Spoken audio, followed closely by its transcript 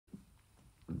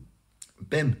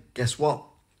Bim, guess what?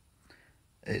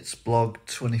 It's blog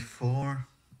 24.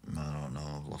 I don't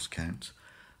know, I've lost count.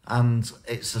 And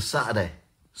it's a Saturday.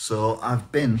 So I've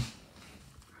been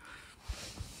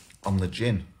on the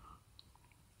gin.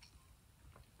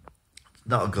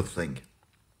 Not a good thing.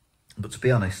 But to be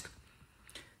honest,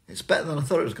 it's better than I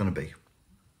thought it was going to be.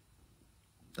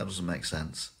 That doesn't make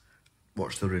sense.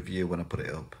 Watch the review when I put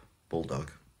it up. Bulldog.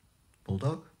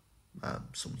 Bulldog?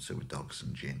 Something to do with dogs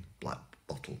and gin. Black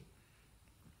bottle.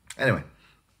 Anyway,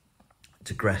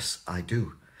 digress I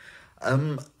do.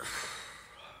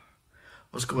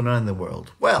 What's going on in the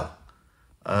world? Well,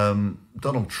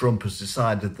 Donald Trump has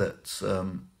decided that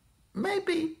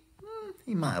maybe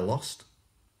he might have lost.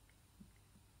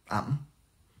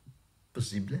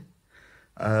 Possibly.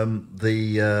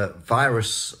 The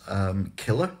virus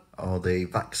killer, or the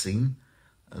vaccine,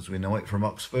 as we know it from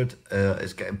Oxford,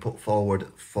 is getting put forward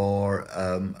for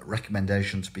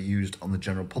recommendation to be used on the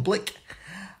general public.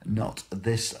 Not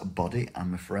this body,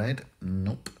 I'm afraid.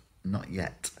 Nope, not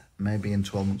yet. Maybe in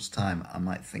 12 months' time, I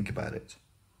might think about it.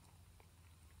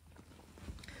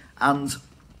 And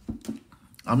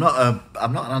I'm not an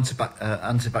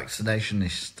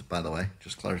anti-vaccinationist, by the way.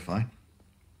 Just clarify.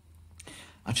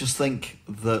 I just think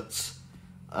that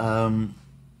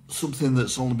something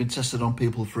that's only been tested on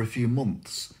people for a few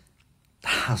months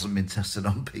hasn't been tested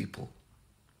on people.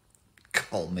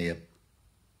 Call me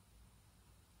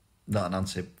not an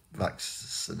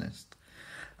anti-vaccinist.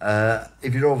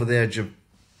 If you're over the age of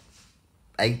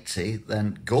 80,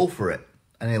 then go for it.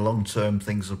 Any long-term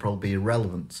things will probably be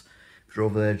irrelevant. If you're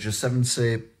over the age of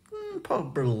 70,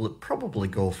 probably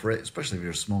go for it, especially if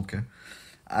you're a smoker.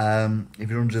 If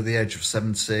you're under the age of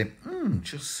 70,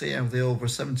 just see how the over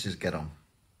 70s get on.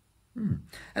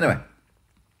 Anyway,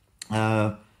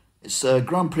 it's a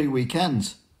Grand Prix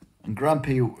weekend. And Grand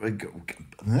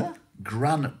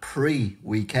Prix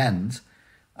weekend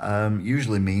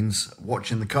usually means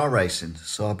watching the car racing.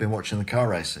 So I've been watching the car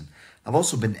racing. I've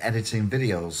also been editing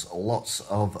videos, lots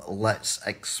of Let's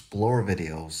Explore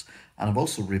videos. And I've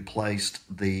also replaced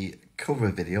the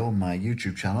cover video on my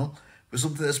YouTube channel with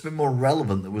something that's been more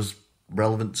relevant, that was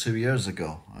relevant 2 years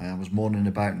ago. I was moaning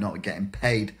about not getting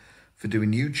paid for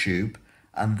doing YouTube.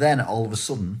 And then all of a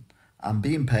sudden, I'm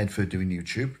being paid for doing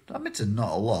YouTube. Admitted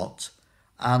not a lot.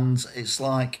 And it's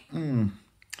like,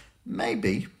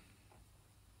 maybe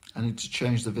I need to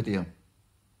change the video.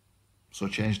 So I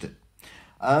changed it.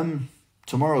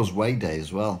 Tomorrow's weigh day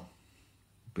as well.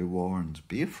 Be warned.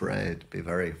 Be afraid. Be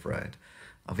very afraid.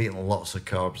 I've eaten lots of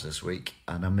carbs this week.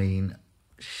 And I mean,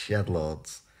 shed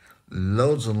loads.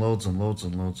 Loads and loads and loads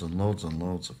and loads and loads and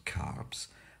loads of carbs.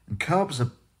 And carbs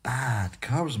are bad.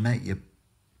 Carbs make your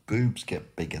boobs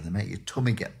get bigger. They make your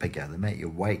tummy get bigger. They make your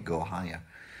weight go higher.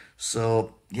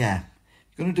 So, yeah.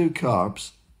 If you're going to do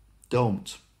carbs,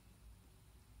 don't.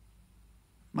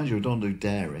 Mind you, don't do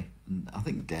dairy. I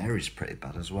think dairy's pretty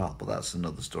bad as well, but that's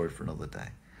another story for another day.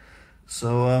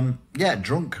 So, yeah,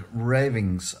 drunk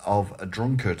ravings of a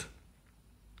drunkard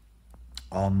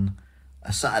on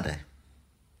a Saturday.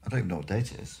 I don't even know what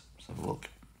date it is. Let's have a look.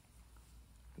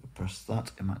 Press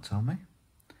that, it might tell me.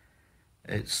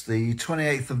 It's the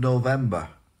 28th of November,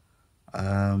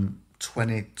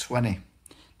 2020.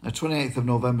 Now, 28th of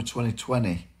November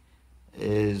 2020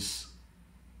 is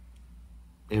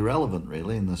irrelevant,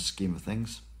 really, in the scheme of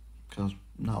things, because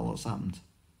not a lot's happened.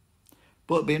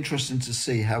 But it'll be interesting to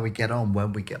see how we get on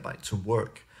when we get back to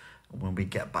work and when we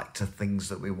get back to things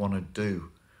that we want to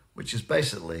do, which is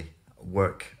basically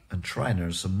work and try and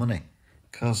earn some money.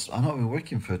 Because I've not been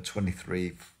working for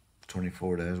 23,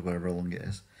 24 days, whatever long it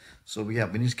is. So, yeah,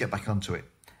 we need to get back onto it.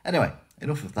 Anyway,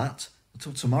 enough of that.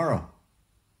 Until tomorrow.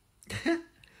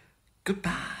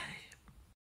 Goodbye.